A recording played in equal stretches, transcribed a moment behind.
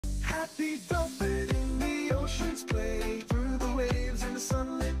Happy dolphin in the ocean's play, through the waves in the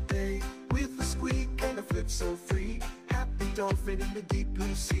sunlit day, with a squeak and a flip so free. Happy dolphin in the deep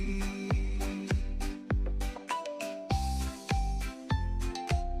blue sea.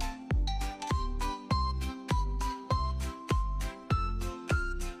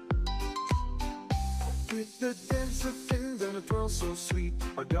 With the dance of fins and a twirl so sweet,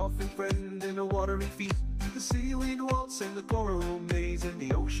 a dolphin friend in a watery feet. The seaweed waltz and the coral maze, in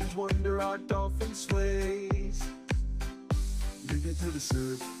the ocean's wonder our dolphin sways. Bring it to the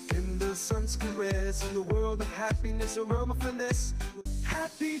surf, in the sun's caress, in the world of happiness, aroma finesse.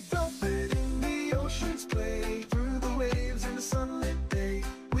 Happy dolphin in the ocean's play, through the waves in the sunlit day,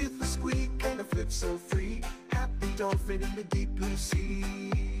 with a squeak and a flip so free. Happy dolphin in the deep blue sea.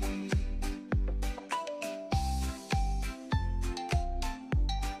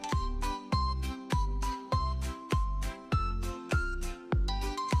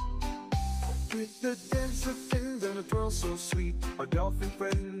 With the dance of fins and a twirl so sweet, a dolphin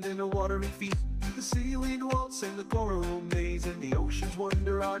friend in a watery feet. The seaweed waltz and the coral maze, in the ocean's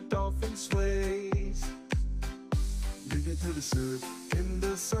wonder our dolphin sways. Bring it to the surf, in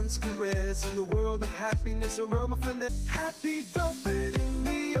the sun's caress, in the world of happiness, aroma finesse. Happy dolphin in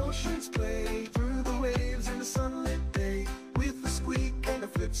the ocean's play, through the waves in the sunlit day, with a squeak and a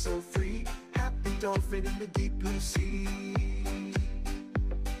flip so free. Happy dolphin in the deep blue sea.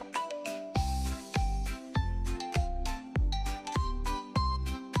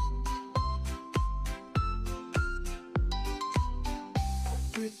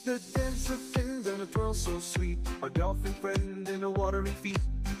 With the dance of fins and a twirl so sweet, a dolphin friend in a watery feet.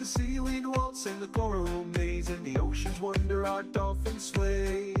 The seaweed waltz and the coral maze, in the ocean's wonder our dolphin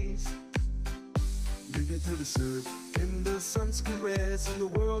sways. Bring it to the surf, in the sun's caress, in the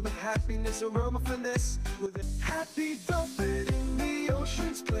world of happiness, aroma finesse. With a happy dolphin in the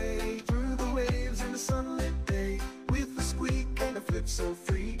ocean's play, through the waves in the sunlit day, with a squeak and a flip so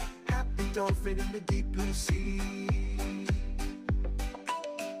free. Happy dolphin in the deep blue sea.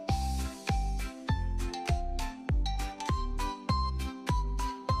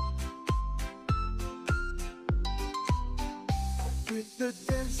 With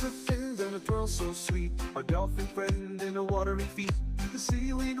the dance of fins and a twirl so sweet, a dolphin friend in a watery feet. The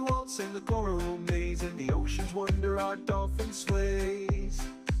seaweed waltz and the coral maze, in the ocean's wonder our dolphin sways.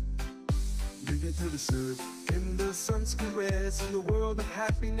 Bring it to the surf, in the sun's caress, in the world of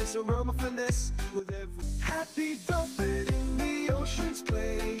happiness, aroma finesse. With every happy dolphin in the ocean's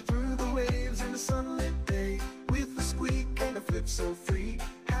play, through the waves in the sunlit day, with a squeak and a flip so free.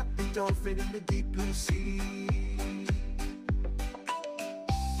 Happy dolphin in the deep blue sea.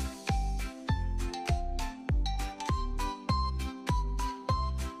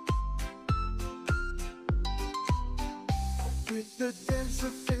 With the dance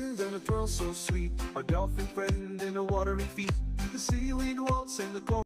of fins and a twirl so sweet, a dolphin friend in a watery feet. The seaweed waltz and the coral